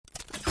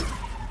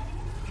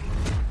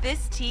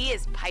This tea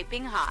is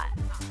piping hot.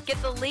 Get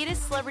the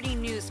latest celebrity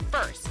news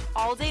first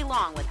all day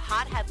long with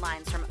hot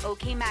headlines from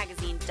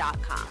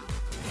okmagazine.com.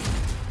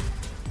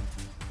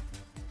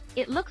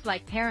 It looks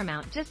like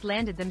Paramount just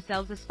landed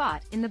themselves a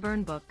spot in the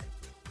burn book.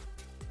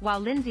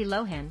 While Lindsay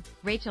Lohan,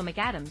 Rachel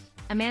McAdams,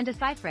 Amanda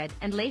Seyfried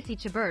and Lacey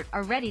Chabert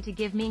are ready to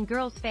give Mean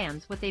Girls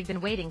fans what they've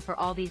been waiting for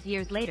all these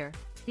years later,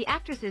 the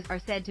actresses are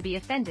said to be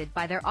offended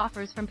by their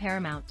offers from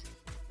Paramount.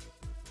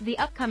 The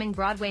upcoming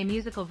Broadway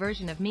musical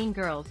version of Mean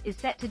Girls is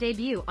set to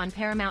debut on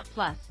Paramount+.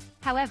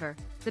 However,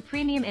 the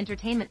premium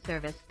entertainment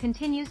service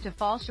continues to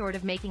fall short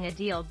of making a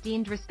deal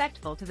deemed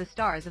respectful to the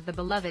stars of the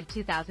beloved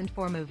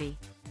 2004 movie.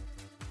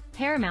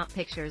 Paramount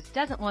Pictures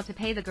doesn't want to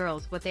pay the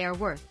girls what they are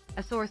worth,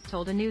 a source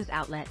told a news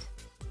outlet.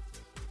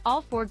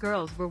 All 4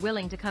 girls were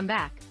willing to come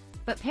back,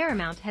 but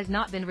Paramount has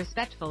not been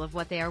respectful of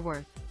what they are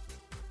worth.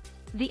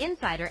 The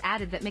insider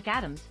added that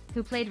McAdams,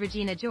 who played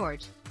Regina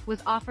George,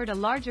 was offered a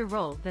larger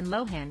role than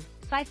Lohan,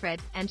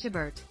 Seyfried, and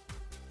Chabert.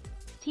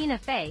 Tina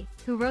Fey,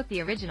 who wrote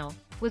the original,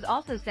 was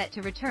also set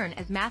to return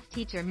as math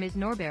teacher Ms.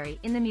 Norbury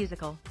in the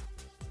musical.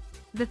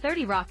 The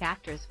 30 Rock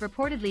actress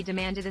reportedly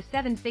demanded a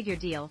 7-figure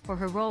deal for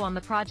her role on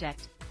the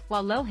project,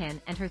 while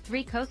Lohan and her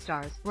 3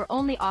 co-stars were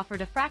only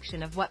offered a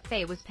fraction of what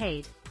Fey was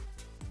paid.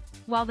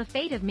 While the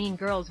fate of Mean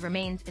Girls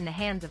remains in the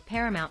hands of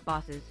Paramount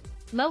bosses,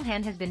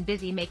 Lohan has been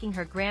busy making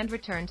her grand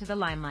return to the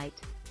limelight.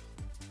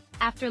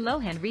 After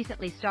Lohan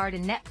recently starred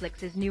in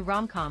Netflix's new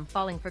rom-com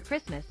Falling for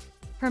Christmas,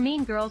 her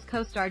Mean Girls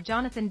co-star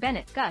Jonathan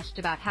Bennett gushed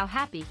about how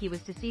happy he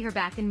was to see her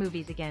back in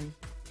movies again.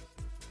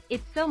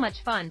 "It's so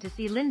much fun to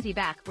see Lindsay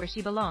back where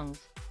she belongs,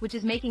 which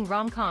is making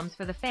rom-coms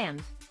for the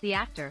fans," the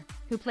actor,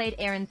 who played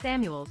Aaron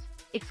Samuels,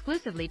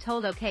 exclusively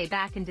told OK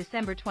back in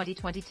December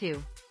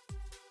 2022.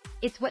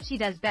 "It's what she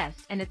does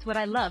best and it's what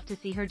I love to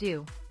see her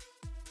do.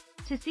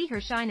 To see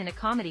her shine in a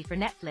comedy for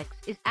Netflix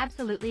is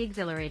absolutely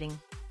exhilarating."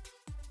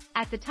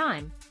 At the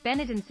time,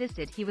 Bennett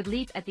insisted he would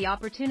leap at the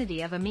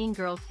opportunity of a Mean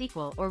Girls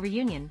sequel or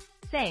reunion,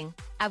 saying,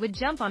 "I would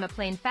jump on a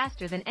plane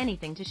faster than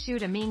anything to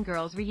shoot a Mean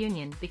Girls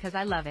reunion because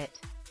I love it.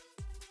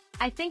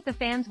 I think the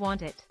fans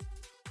want it.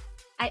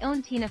 I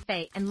own Tina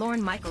Fey and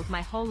Lorne Michaels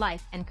my whole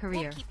life and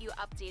career. We'll keep you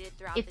updated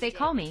throughout If the they day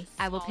call with me,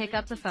 the I will pick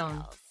smaller up the phone."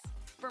 details.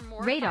 For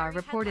more Radar fiery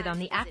reported on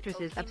the headlines,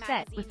 visit actresses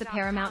upset with the okmagazine.com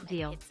Paramount and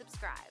deal. hit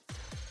subscribe.